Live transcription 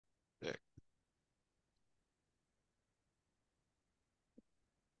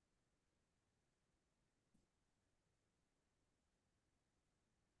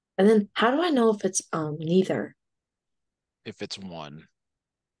And then how do I know if it's neither? If it's 1,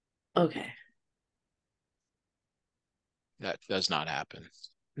 Okay. that does not happen,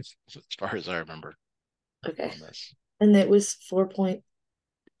 as far as I remember Okay. on this. And it was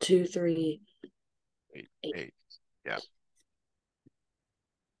 4.238. 8, 8. Yeah.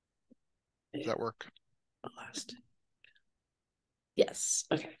 Does that work? Last. Yes.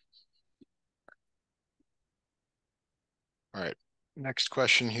 Okay. All right. Next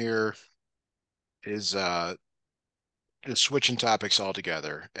question here is just switching topics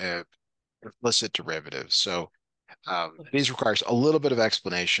altogether. Implicit derivatives. So these requires a little bit of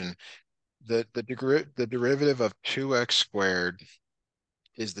explanation. The derivative of 2x squared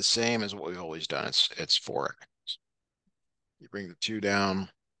is the same as what we've always done. It's 4x. You bring the 2 down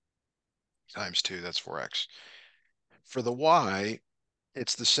times 2, that's 4x. For the y,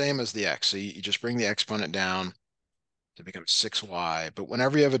 it's the same as the x. So you just bring the exponent down to become 6y. But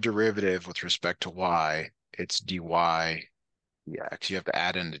whenever you have a derivative with respect to y, it's dy dx. You have to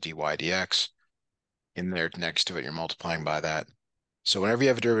add in the dy dx. In there next to it, you're multiplying by that. So whenever you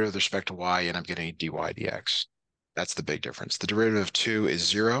have a derivative with respect to y, you end up getting dy dx. That's the big difference. The derivative of 2 is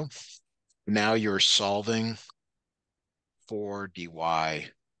 0. Now you're solving for dy dx.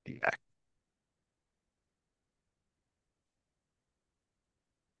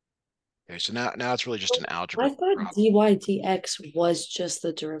 Okay, so now it's really just an I algebra thought problem. dy dx was just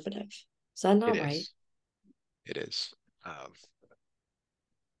the derivative. Is that It not right? is. It is. Um,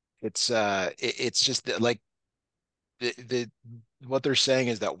 it's just that, like the what they're saying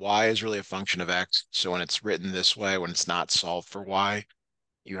is that y is really a function of x. So when it's written this way, when it's not solved for y,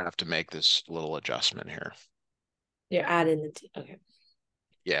 you have to make this little adjustment here. You're adding the okay.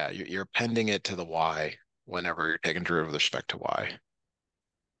 Yeah, you're appending it to the y whenever you're taking derivative with respect to y.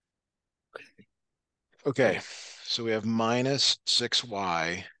 Okay, Okay. so we have minus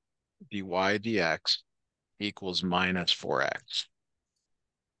 6y dy dx equals minus 4x.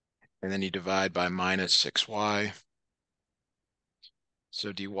 And then you divide by minus 6y.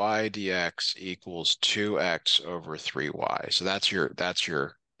 So dy dx equals 2x over 3y. So that's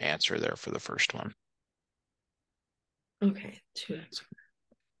your answer there for the first one. Okay. 2x.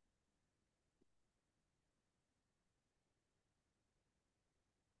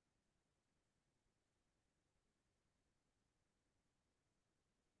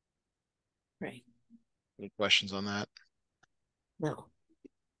 Right. Any questions on that? No. All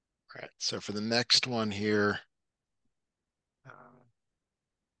right. So for the next one here, uh,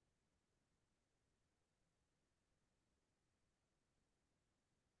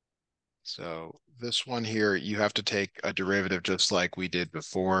 so this one here, you have to take a derivative just like we did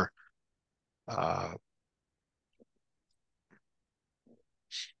before. Uh,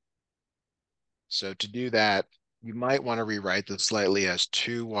 so to do that, you might want to rewrite this slightly as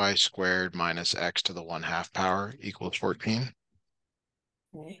 2y squared minus x to the 1/2 power equals 14.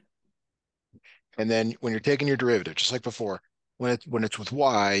 Okay. And then when you're taking your derivative, just like before, when it's with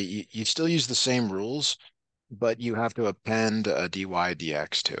y, you still use the same rules, but you have to append a dy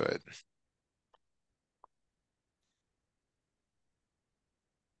dx to it.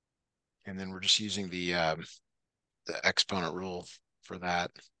 And then we're just using the exponent rule for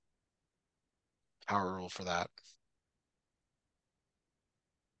that, power rule for that.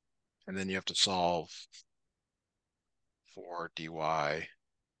 And then you have to solve for dy dx.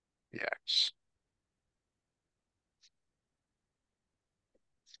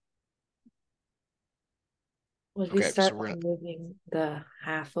 Would we Okay, so start we're by gonna, moving the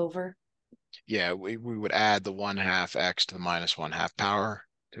half over? yeah, we would add the 1/2 x to the minus 1/2 power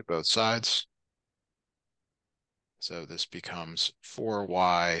to both sides. So this becomes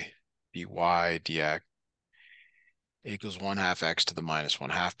 4y dy dx equals 1/2 x to the minus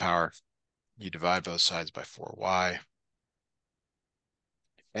 1/2 power. You divide both sides by 4y.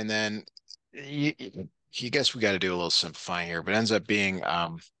 And then you guess we got to do a little simplifying here, but it ends up being, I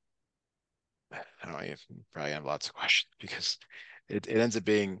don't know, you probably have lots of questions because it ends up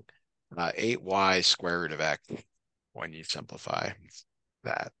being 8y square root of x when you simplify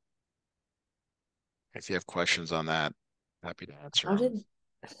that. If you have questions on that, happy to answer How them.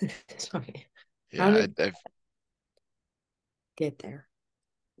 did sorry. How Yeah, did get there?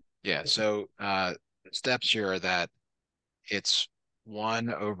 yeah. So the steps here are that it's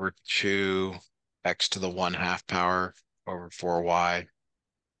 1 over 2 x to the 1/2 power over 4y.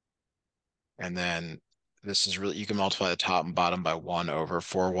 And then this is really, you can multiply the top and bottom by 1 over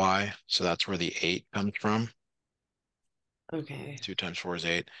 4y. So that's where the 8 comes from. Okay. 2 times 4 is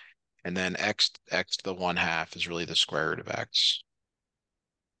 8. And then x to the 1/2 is really the square root of x.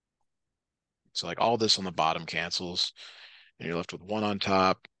 So like all this on the bottom cancels. And you're left with 1 on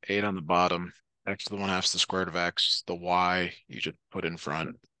top, 8 on the bottom. X to the 1/2 is the square root of x. The y you just put in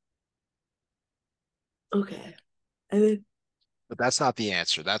front. Okay. And then But that's not the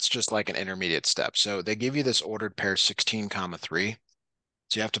answer. That's just like an intermediate step. So they give you this ordered pair 16 comma 3.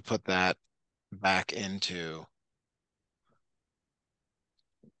 So you have to put that back into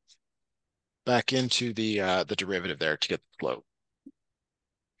the derivative there to get the slope.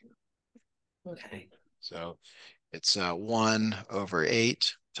 okay. So it's 1 over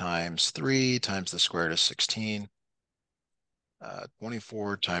 8 times 3 times the square root of 16.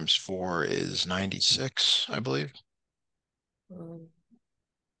 24 times 4 is 96, I believe. Um,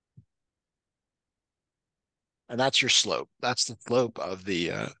 And that's your slope. That's the slope of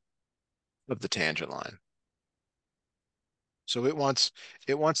the tangent line. So it wants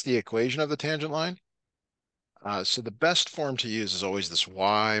the equation of the tangent line. So the best form to use is always this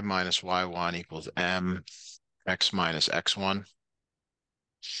y minus y1 equals m x minus x1.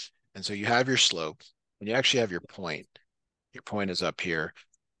 And so you have your slope, and you actually have your point. Your point is up here.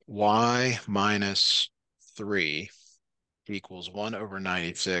 Y minus 3 equals 1 over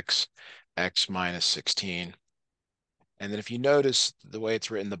 96, x minus 16. And then if you notice the way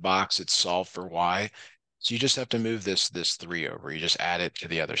it's written in the box, it's solved for y. So you just have to move this 3 over. You just add it to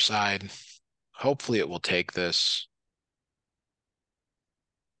the other side. Hopefully it will take this.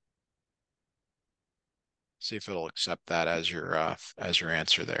 See if it'll accept that as your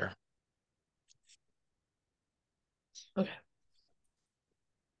answer there. okay.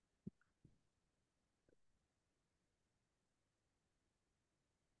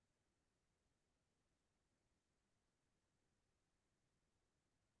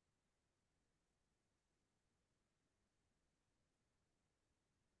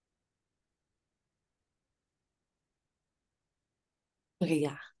 Okay,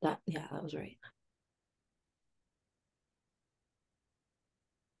 that was right.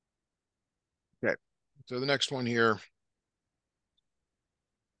 Okay. So the next one here,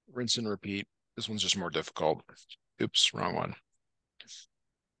 rinse and repeat. This one's just more difficult. Oops, wrong one.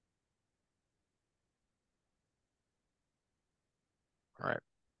 All right.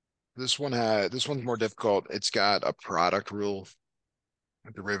 This one's more difficult. It's got a product rule,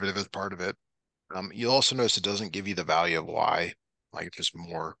 a derivative as part of it. You'll also notice it doesn't give you the value of y, like it's just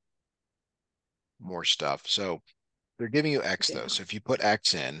more stuff. So they're giving you x Okay. though. So if you put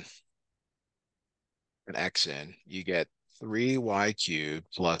x in, you get 3y cubed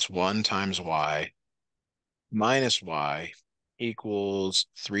plus 1 times y minus y equals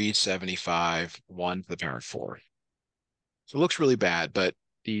 375, 1 to the power of 4. So it looks really bad, but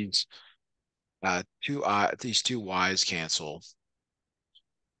these these two y's cancel.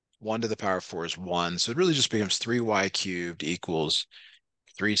 1 to the power of 4 is 1. So it really just becomes 3y cubed equals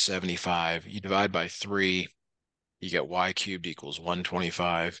 375. You divide by 3, you get y cubed equals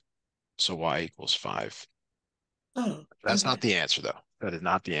 125. So y equals 5. Oh, That's okay. not the answer, though. That is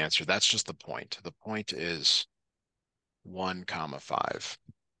not the answer. That's just the point. The point is 1 comma 5.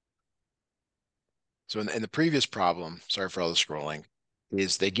 So in the previous problem, sorry for all the scrolling,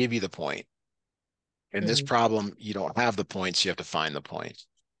 is they give you the point. In this Mhm. problem, you don't have the points. You have to find the point.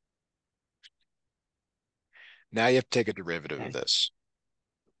 Now you have to take a derivative of Okay. this.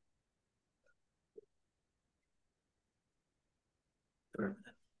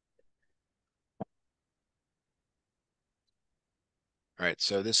 All right,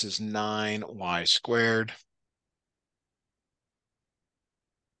 so this is 9y squared.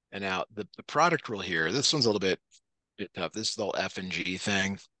 And now the product rule here, this one's a little bit tough. This is the whole F and G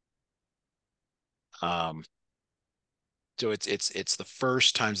thing. Um, so it's the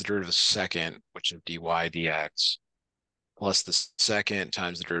first times the derivative of the second, which is dy dx, plus the second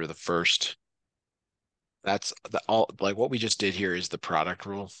times the derivative of the first. That's all like what we just did here is the product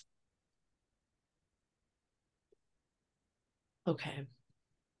rule. Okay.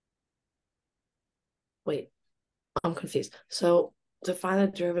 Wait, I'm confused. So to find the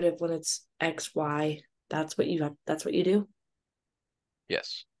derivative when it's x, y, that's what you do?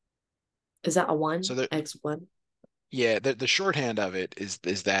 Yes. Is that a So one? X1? yeah, the shorthand of it is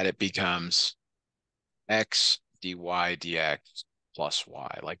that it becomes x dy dx plus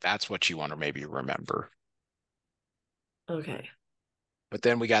y. Like that's what you want to maybe remember. Okay. But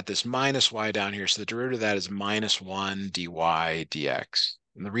then we got this minus y down here. So the derivative of that is minus 1 dy dx.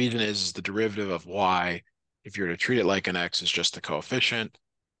 And the reason is the derivative of y, if you were to treat it like an x, is just the coefficient.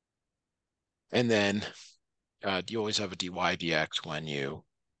 And then you always have a dy dx when you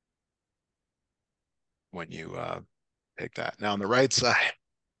take that. Now on the right side,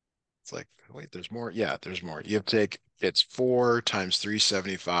 it's like, wait, there's more. Yeah, there's more. You have to take, it's 4 times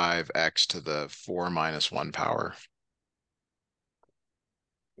 375 x to the 4 minus 1 power.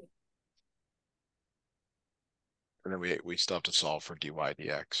 And then we still have to solve for dy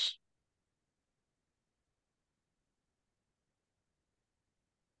dx.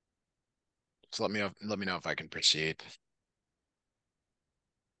 So let me know if I can proceed.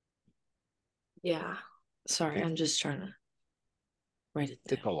 Yeah. Sorry, I'm just trying to write it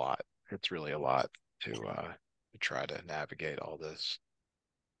It's down. a lot. It's really a lot to try to navigate all this.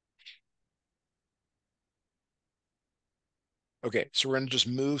 Okay, so we're gonna just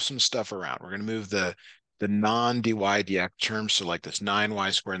move some stuff around. We're gonna move the non-dy dx terms, so like this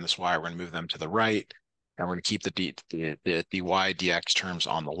 9y squared and this y, we're gonna move them to the right, and we're gonna keep the dy dx terms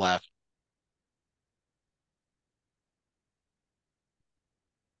on the left.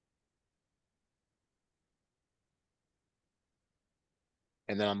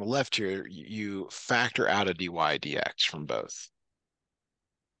 And then on the left here, you factor out a dy dx from both.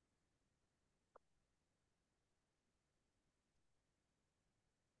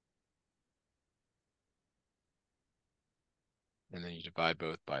 And then you divide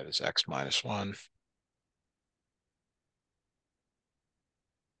both by this x minus 1.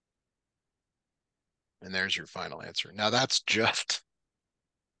 And there's your final answer. Now that's just,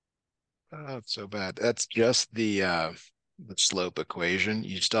 oh, it's so bad. That's just the slope equation.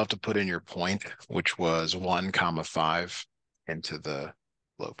 You still have to put in your point, which was 1 comma 5 into the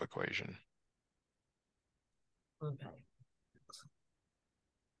slope equation. Okay.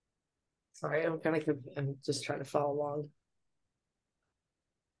 Sorry, I'm just trying to follow along.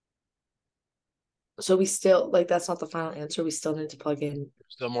 So we still like that's not the final answer. We still need to plug in.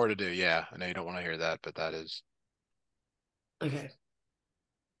 Still more to do. Yeah, I know you don't want to hear that, but that is. Okay.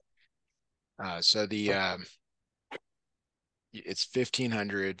 So it's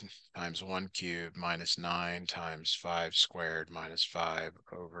 1500 times 1 cubed minus 9 times 5 squared minus 5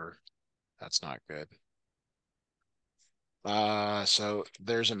 over. That's not good. So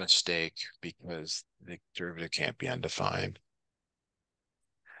there's a mistake because the derivative can't be undefined.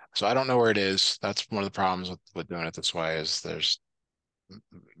 So I don't know where it is. That's one of the problems with doing it this way is there's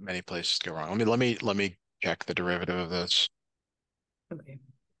many places to go wrong. Let me check the derivative of this. Okay.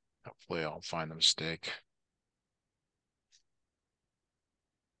 Hopefully I'll find the mistake.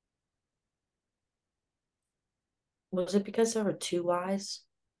 Was it because there were two Y's?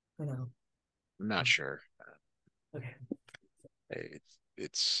 I know. I'm not sure. Okay.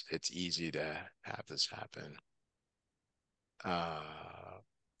 It's easy to have this happen.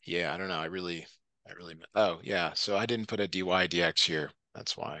 Yeah, I don't know. I really, oh yeah. So I didn't put a dy dx here.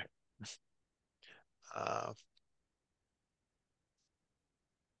 That's why. Uh,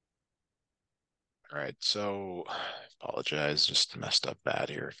 all right. So apologize, just messed up bad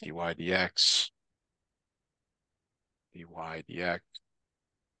here. Dy dx, dy dx.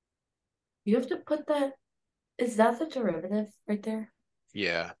 You have to put that. Is that the derivative right there?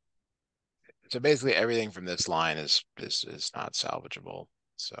 Yeah. So basically everything from this line is not salvageable.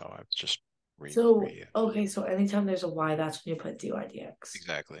 So I've just So okay, so anytime there's a Y, that's when you put dy dx.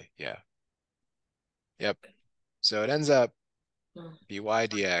 exactly. Yeah. Yep. So it ends up Oh, dy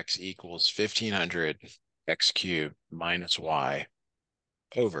dx equals 1500 x cubed minus y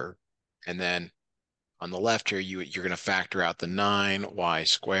over. And then on the left here, you're going to factor out the 9y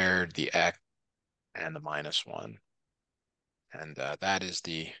squared, the x, and the minus 1. And that is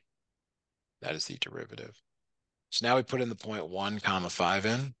the derivative. So now we put in the point 1 comma 5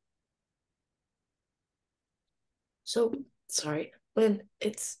 in. so sorry, when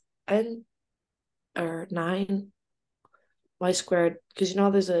it's n or 9y squared, because you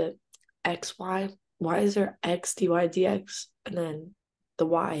know there's a xy. Why is there x dy dx and then the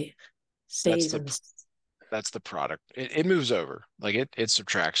y That's stays the in the that's the product. It moves over, like it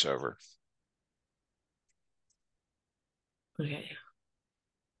subtracts over. okay.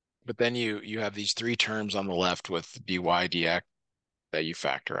 But then you have these three terms on the left with dy dx that you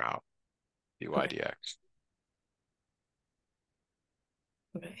factor out. Dy Okay. dx.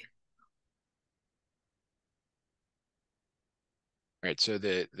 Okay. All right, so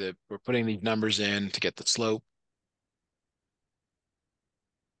the we're putting these numbers in to get the slope.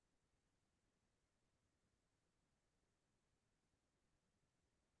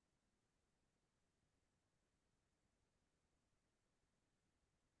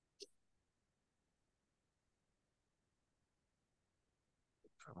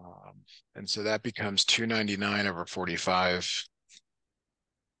 Um, and so that becomes 299 over 45.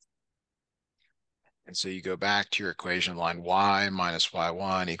 And so you go back to your equation line y minus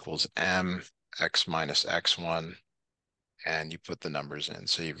y1 equals m x minus x1, and you put the numbers in.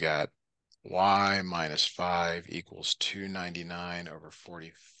 So you've got y minus 5 equals 299 over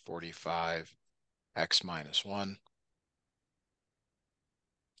 45 x minus 1.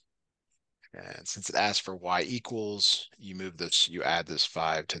 And since it asks for y equals, you move this, you add this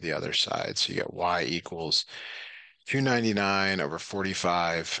 5 to the other side. So you get y equals 299 over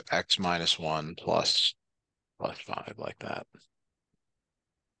 45, x minus 1 plus 5, like that.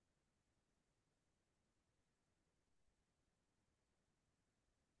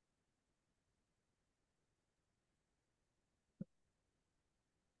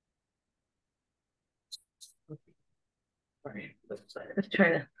 Sorry. I'm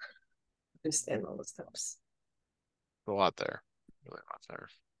trying to understand all the steps. A lot there. Really a lot there.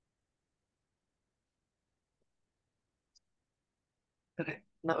 Okay,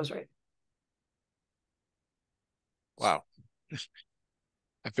 that was right. Wow.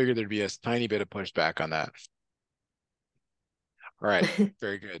 I figured there'd be a tiny bit of pushback on that. All right,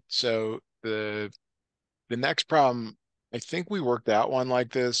 very good. So the next problem, I think we worked out one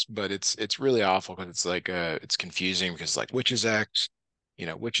like this, but it's really awful because it's like it's confusing because like which is x,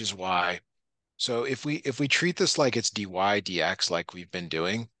 which is y. So if we treat this like it's dy dx like we've been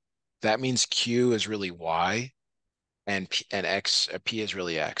doing, that means q is really y and p is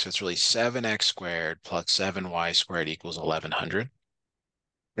really x. So it's really 7x squared plus 7y squared equals 1100.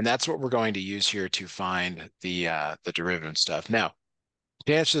 And that's what we're going to use here to find the derivative stuff. Now,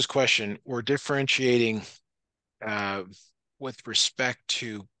 to answer this question, we're differentiating uh, with respect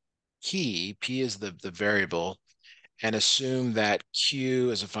to p is the variable, and assume that q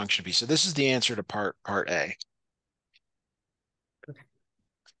is a function of p. So this is the answer to part A. Okay.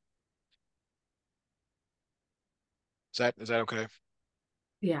 Is that okay?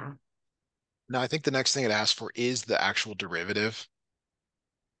 Yeah. Now I think the next thing it asks for is the actual derivative.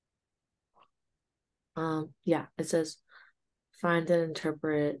 Yeah, it says find and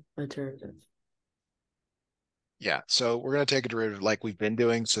interpret a derivative. Yeah, so we're going to take a derivative like we've been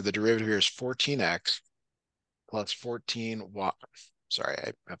doing. So the derivative here is 14x plus 14y. Sorry,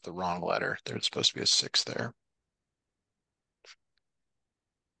 I have the wrong letter. There's supposed to be a 6 there.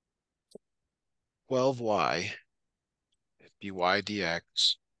 12y dy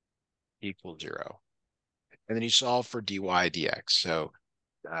dx equals 0. And then you solve for dy dx. So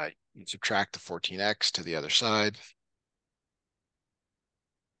you subtract the 14x to the other side.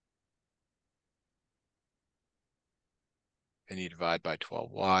 And you divide by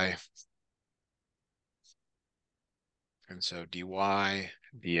 12y. And so dy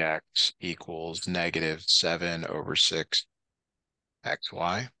dx equals negative 7 over 6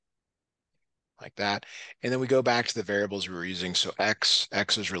 xy, like that. And then we go back to the variables we were using. So x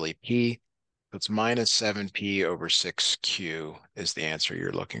is really p. So it's minus 7p over 6q is the answer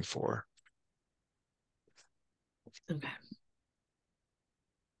you're looking for. Okay.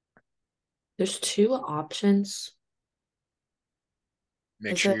 There's two options.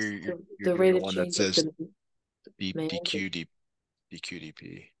 Make It sure says you're the doing rate the of one that change of says demand. dq.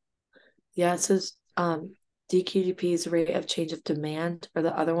 Yeah, it says DQDP is rate of change of demand, or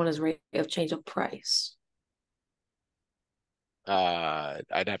the other one is rate of change of price.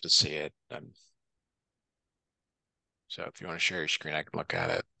 I'd have to see it. So if you want to share your screen, I can look at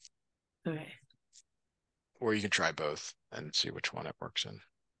it. Okay. Or you can try both and see which one it works in.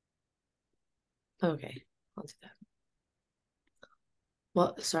 Okay. I'll do that.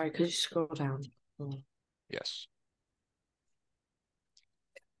 Well, sorry, could you scroll down? Yes.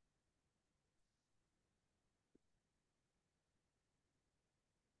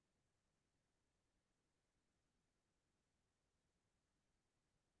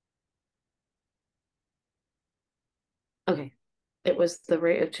 Okay. It was the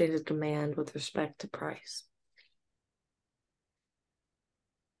rate of change of demand with respect to price.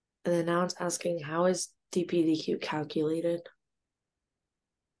 And then now it's asking how is DPDQ calculated?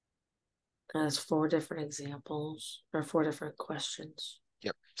 It has four different examples or four different questions.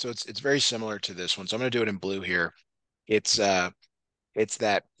 Yep. So it's very similar to this one. So I'm going to do it in blue here. It's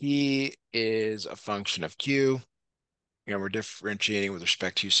that P is a function of Q. We're differentiating with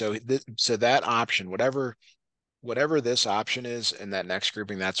respect to. So that option, whatever this option is in that next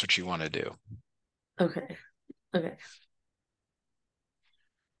grouping, that's what you want to do. Okay. Okay.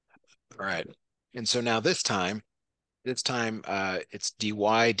 All right. And so now this time it's dy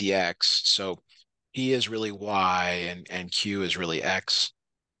dx. So P is really y and Q is really x.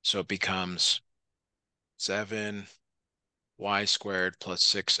 So it becomes 7y squared plus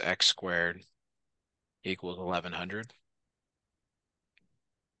 6x squared equals 1100.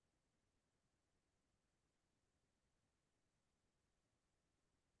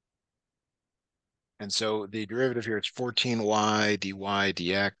 And so the derivative here is 14y dy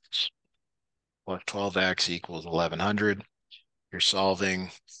dx plus 12x equals 1100. You're solving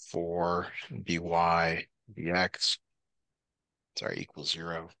for dy dx, sorry, equals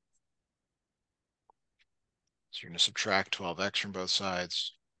 0. So you're going to subtract 12x from both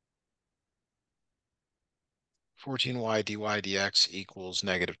sides. 14y dy dx equals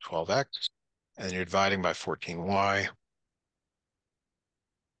negative 12x. And you're dividing by 14y.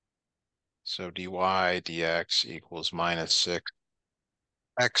 So dy dx equals minus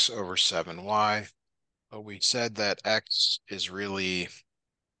 6x over 7y. But we said that x is really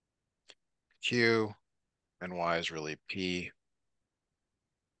q and y is really p.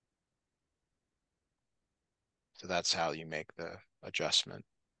 So that's how you make the adjustment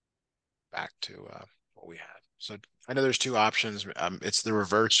back to what we had. So I know there's two options. It's the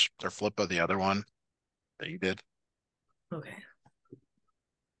reverse or flip of the other one that you did. Okay.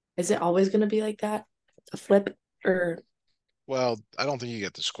 Is it always going to be like that? A flip or Well, I don't think you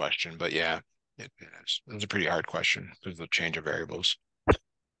get this question, but yeah, it is. It was a pretty hard question. There's a change of variables.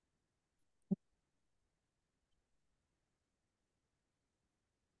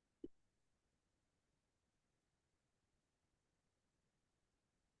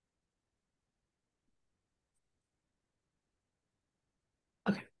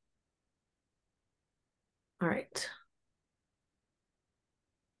 okay. All right.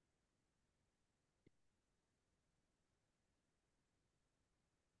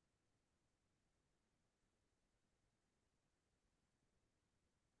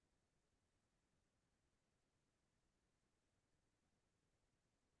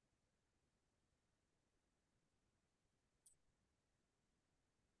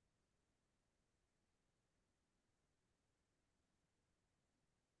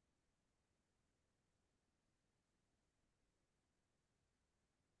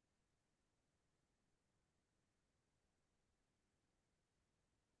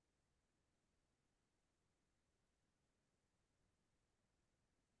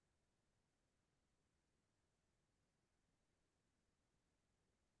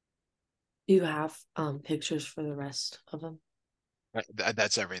 Do you have pictures for the rest of them?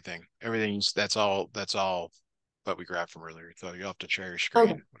 That's everything. Everything's that's all that we grabbed from earlier. So you'll have to share your Okay.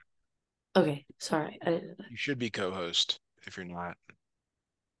 screen. Okay. Sorry. I didn't know that. You should be co-host. If you're not,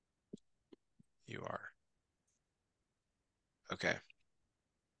 you are. Okay,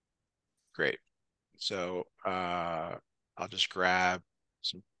 great. So I'll just grab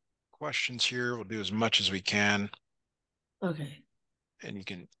some questions here. We'll do as much as we can, Okay. and you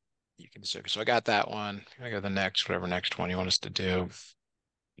can say, so I got that one. I got the next, whatever next one you want us to do.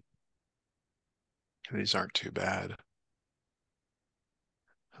 These aren't too bad.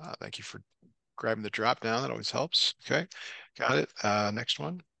 Thank you for grabbing the drop down. That always helps. Okay, got it. Next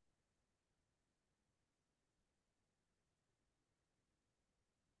one.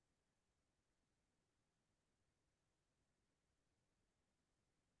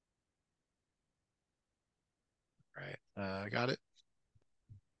 All right, got it.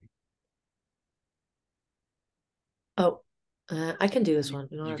 Oh, I can do this You, one.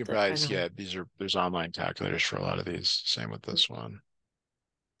 You don't you have could to. probably I know. yeah. There's online calculators for a lot of these. Same with this one.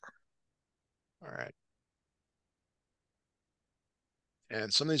 All right,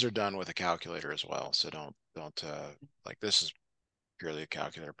 and some of these are done with a calculator as well. So don't like this is purely a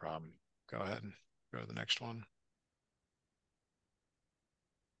calculator problem. Go ahead and go to the next one.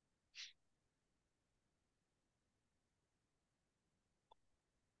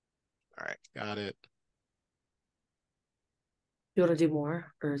 All right, got it. You want to do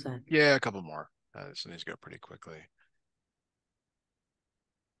more, or is that Yeah, a couple more. Some of these go pretty quickly.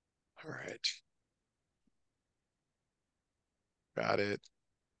 All right, got it.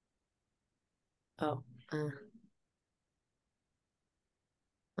 oh, I You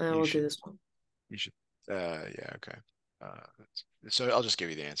will do should this one. you should yeah, okay. So I'll just give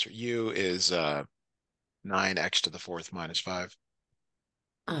you the answer. U is 9x to the fourth minus 5.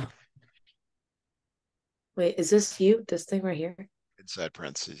 Oh, wait, is this you? This thing right here? Inside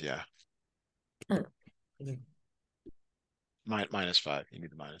parentheses, yeah. Oh, okay. Minus 5. You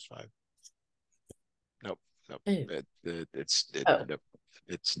need the minus 5. Nope. Nope. Ew. Oh, Nope.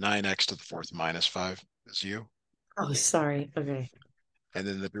 It's 9x to the fourth minus 5 is U. oh, sorry. Okay, And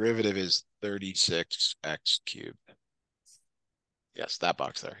then the derivative is 36x cubed. Yes, that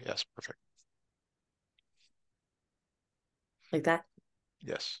box there. Yes, perfect. like that.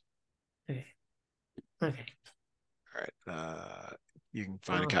 Yes. Okay, okay. All right. You can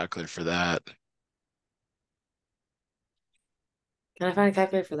find a Um, calculator for that. can I find a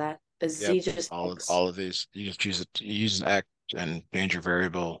calculator for that? Is Yep. Z just All of X? all of these. You just choose it. You use an X and change your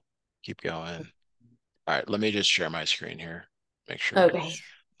variable. Keep going. All right. Let me just share my screen here. Make sure Okay.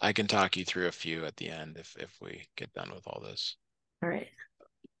 I can talk you through a few at the end if we get done with all this. All right.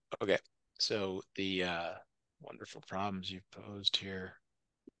 Okay. So the wonderful problems you've posed here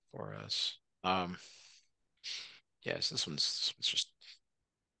for us. Yes, this one's it's just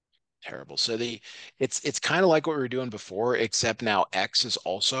terrible. So it's kind of like what we were doing before, except now x is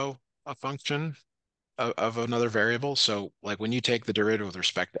also a function of another variable. So like when you take the derivative with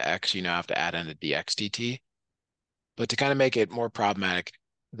respect to x, you now have to add in a dx dt. But to kind of make it more problematic,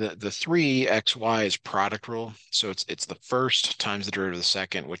 the 3xy is product rule. So it's the first times the derivative of the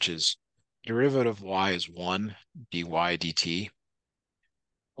second, which is derivative of y is 1 dy dt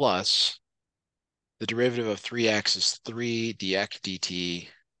plus the derivative of 3x is 3 dx dt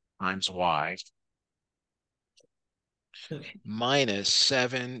times y Okay. minus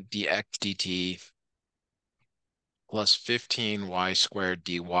 7 dx dt plus 15 y squared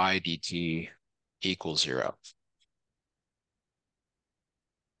dy dt equals 0.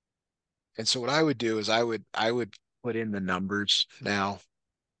 And so what I would do is I would put in the numbers now.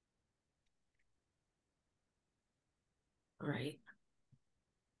 All right.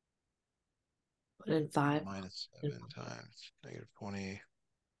 Put in 5. Minus 7 times negative 20,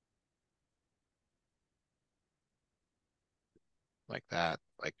 like that.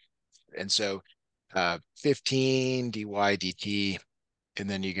 Like, and so 15 dy dt, and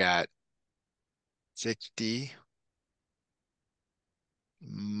then you got 60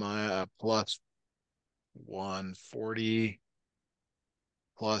 plus 140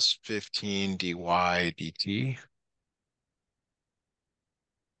 plus 15 dy dt.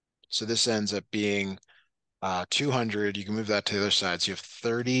 So this ends up being 200. You can move that to the other side. So you have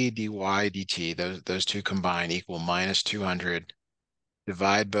 30 dy dt. Those two combined equal minus 200.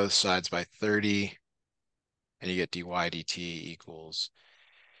 Divide both sides by 30, and you get dy dt equals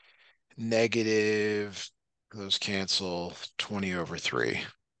negative, those cancel, 20 over 3.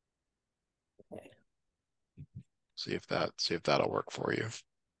 Okay. See if that'll work for you.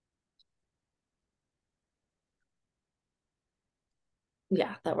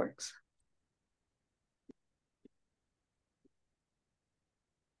 Yeah, that works.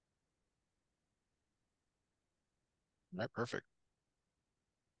 All right, perfect.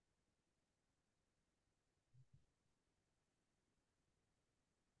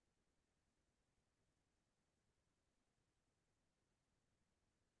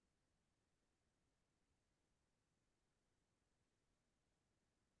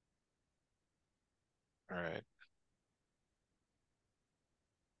 All right.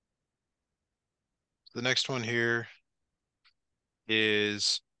 The next one here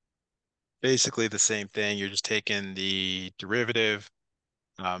is basically the same thing. You're just taking the derivative.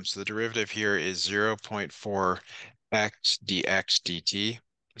 So the derivative here is 0.4 x dx dt.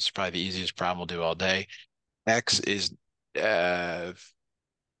 This is probably the easiest problem we'll do all day. X is uh,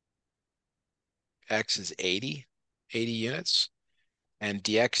 X is 80 units, and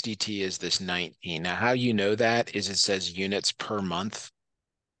dx dt is this 19. Now, how you know that is it says units per month.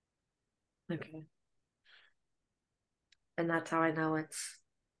 Okay. And that's how I know it's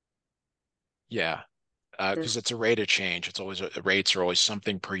Yeah, because this. it's a rate of change. It's always rates are always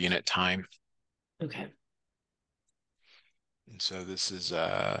something per unit time. Okay. And so this is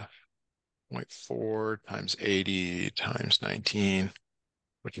zero point 0.4 times 80 times 19,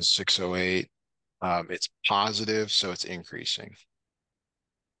 which is 608. It's positive, so it's increasing.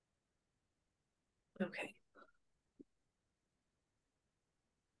 Okay.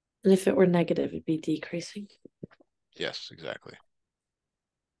 And if it were negative, it'd be decreasing. Yes, exactly.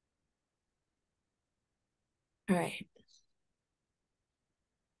 All right.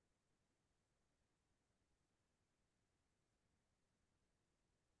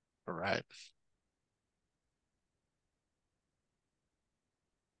 All right.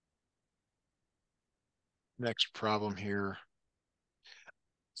 Next problem here.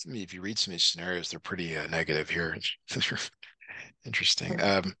 If you read some of these scenarios, they're pretty negative here. Interesting.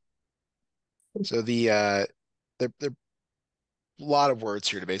 So there a lot of words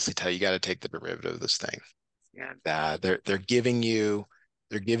here to basically tell you got to take the derivative of this thing. And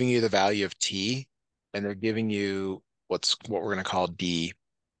they're giving you the value of t, and they're giving you what we're going to call d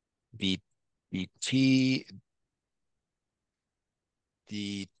dt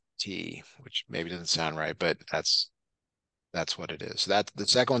dt, which maybe doesn't sound right, but that's what it is. So that the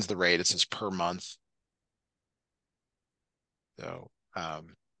second one's the rate. It says per month. So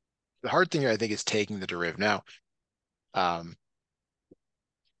the hard thing here, I think, is taking the derivative. Now, um,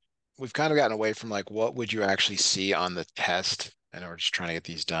 we've kind of gotten away from like what would you actually see on the test. I know we're just trying to get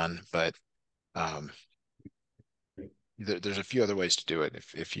these done, but um, there's a few other ways to do it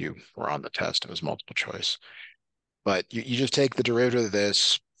if you were on the test. It was multiple choice. But you just take the derivative of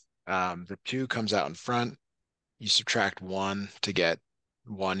this. The 2 comes out in front. You subtract 1 to get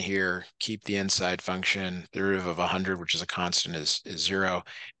 1 here, keep the inside function, derivative of 100, which is a constant, is 0,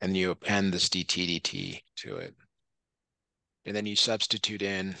 and you append this dt dt to it. And then you substitute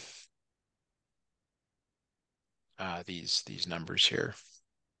in these numbers here.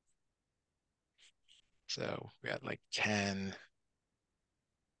 So we got like 10,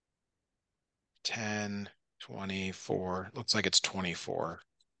 10, 24. Looks like it's 24.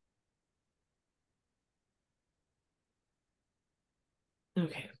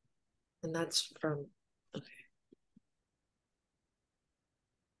 Okay. And that's from, okay.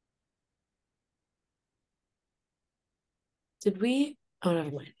 Did we? Oh,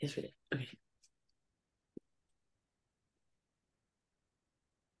 never mind. Yes, we did. Okay.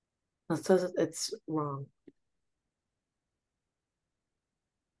 That says it's wrong.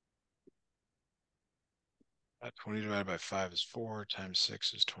 20 divided by 5 is 4, times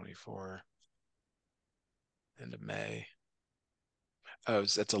 6 is 24. End of May. Oh,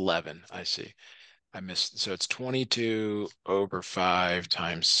 that's 11. I see. I missed. So it's 22 over 5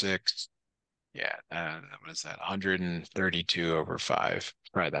 times 6. Yeah, what is that? 132 over 5.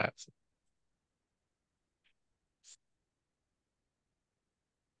 Try that.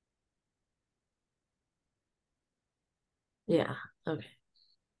 Yeah. Okay.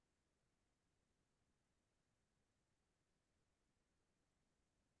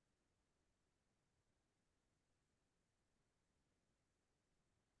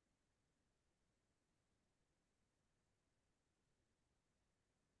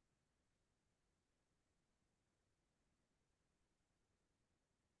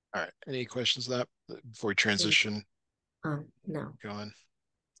 All right. Any questions on that before we So, transition no. going?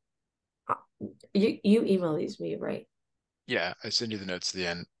 Uh, you email these me, right? Yeah, I send you the notes at the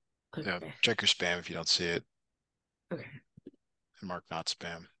end. Okay. Check your spam if you don't see it Okay. and mark not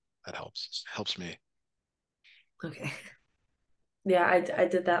spam. That helps me. Okay. Yeah, I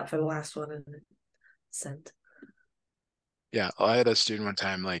did that for the last one and sent. Yeah, I had a student one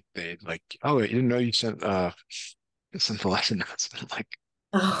time like they like, oh, you didn't know you sent the lesson notes. I'm like,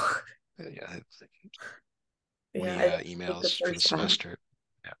 Oh, yeah, it's like yeah, 20 I did like the emails for the first time. semester.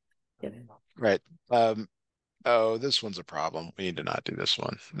 Yeah. Yeah. Right. Oh, this one's a problem. We need to not do this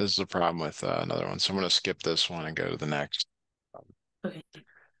one. This is a problem with another one. So I'm going to skip this one and go to the next. Okay.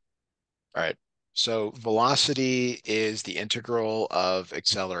 All right. So velocity is the integral of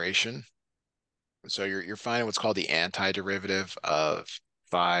acceleration. So you're finding what's called the antiderivative of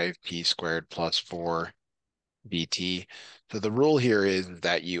 5t squared plus 4 dt. So the rule here is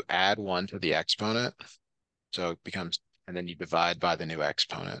that you add 1 to the exponent. So it becomes, and then you divide by the new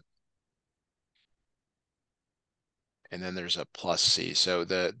exponent. And then there's a plus c. So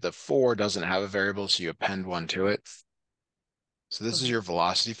the 4 doesn't have a variable, so you append 1 to it. So this is Okay. your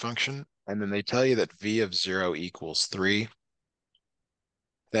velocity function. And then they tell you that v of 0 equals 3.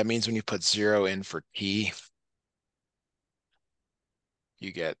 That means when you put 0 in for t,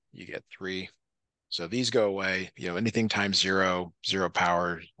 you get 3. So these go away. Anything times 0, 0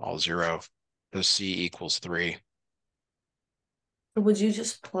 power, all 0. So c equals 3. Would you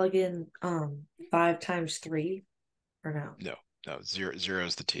just plug in 5 times 3 or no? No, no, 0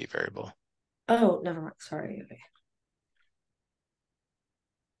 is the t variable. Oh, never mind. Sorry. Okay.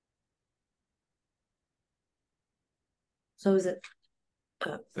 So is it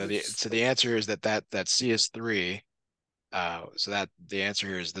So you the just so the answer is that c is 3. So that the answer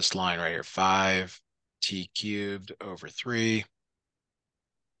here is this line right here, 5t cubed over 3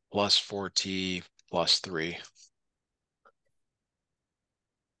 plus 4t plus 3.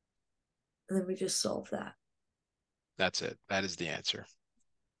 and then we just solve that. That's it. That is the answer.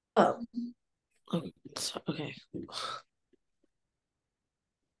 Oh, okay. Okay.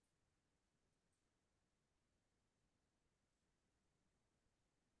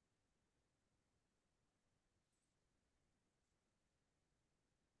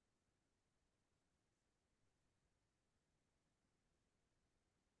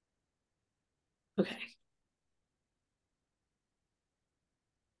 Okay.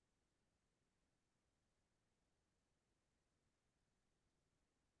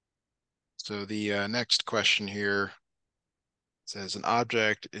 So the next question here says an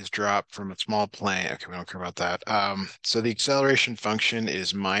object is dropped from a small plane. Okay, we don't care about that. So the acceleration function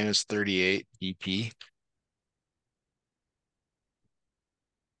is minus 38 dp.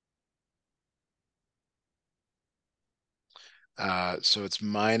 So it's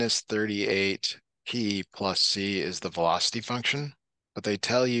minus 38 p plus c is the velocity function, but they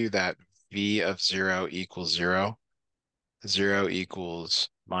tell you that v of 0 equals 0. 0 equals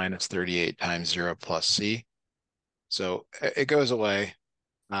minus 38 times 0 plus c. So it goes away.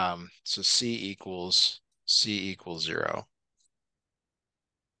 So c equals 0.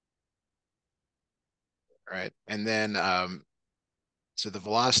 right? And then so the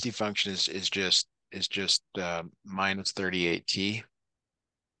velocity function is just minus 38t.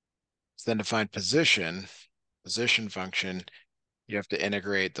 So then to find position function, you have to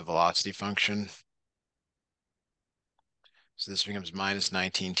integrate the velocity function. So this becomes minus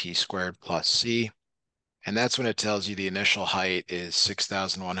 19t squared plus c. And that's when it tells you the initial height is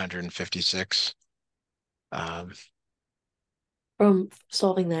 6,156. Um, From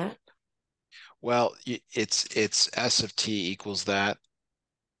solving that. well, it's s of t equals that.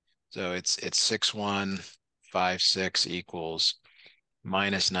 So it's 6,156 equals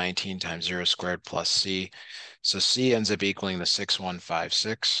minus 19 times 0 squared plus c. So c ends up equaling the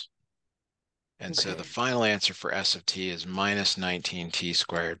 6,156. And so the Okay. final answer for s of t is minus 19t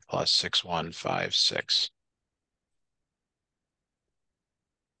squared plus 6,156.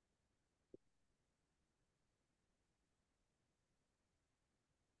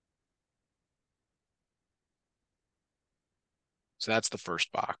 So that's the first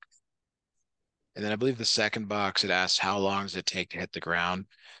box. And then I believe the second box, it asks how long does it take to hit the ground?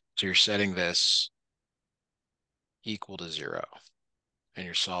 So you're setting this equal to 0 and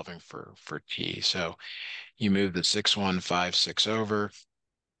you're solving for t. So you move the 6,156 over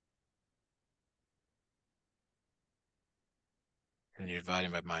and you're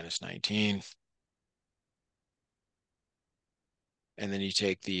dividing by minus 19. And then you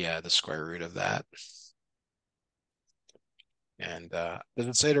take the square root of that. And does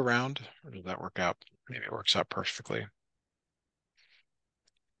it say it around or does that work out? Maybe it works out perfectly.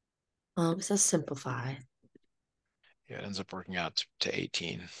 It says simplify. Yeah, it ends up working out to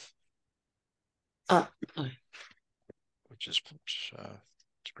 18, Okay. which is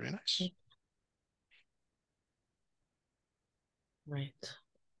it's pretty nice. Right.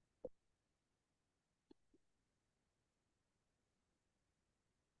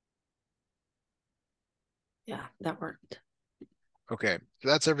 Yeah, that worked. Okay, so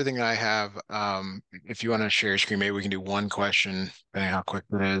that's everything I have. If you want to share your screen, maybe we can do one question, depending on how quick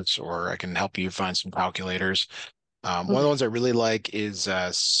it is, or I can help you find some calculators. One of the Okay. ones I really like is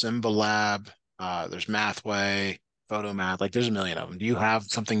Symbolab. There's Mathway, Photomath. Like there's a million of them. Do you have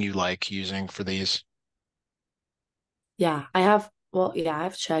something you like using for these? Yeah, I have, well, yeah, I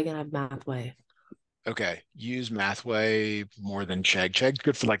have Chegg and I have Mathway. Okay, use Mathway more than Chegg. Chegg's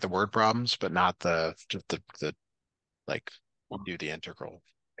good for like the word problems, but not the just the like do the integral,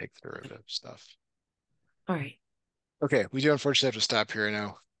 take the derivative stuff. All right. Okay, we do unfortunately have to stop here. I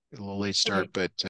know a little late start, Okay. but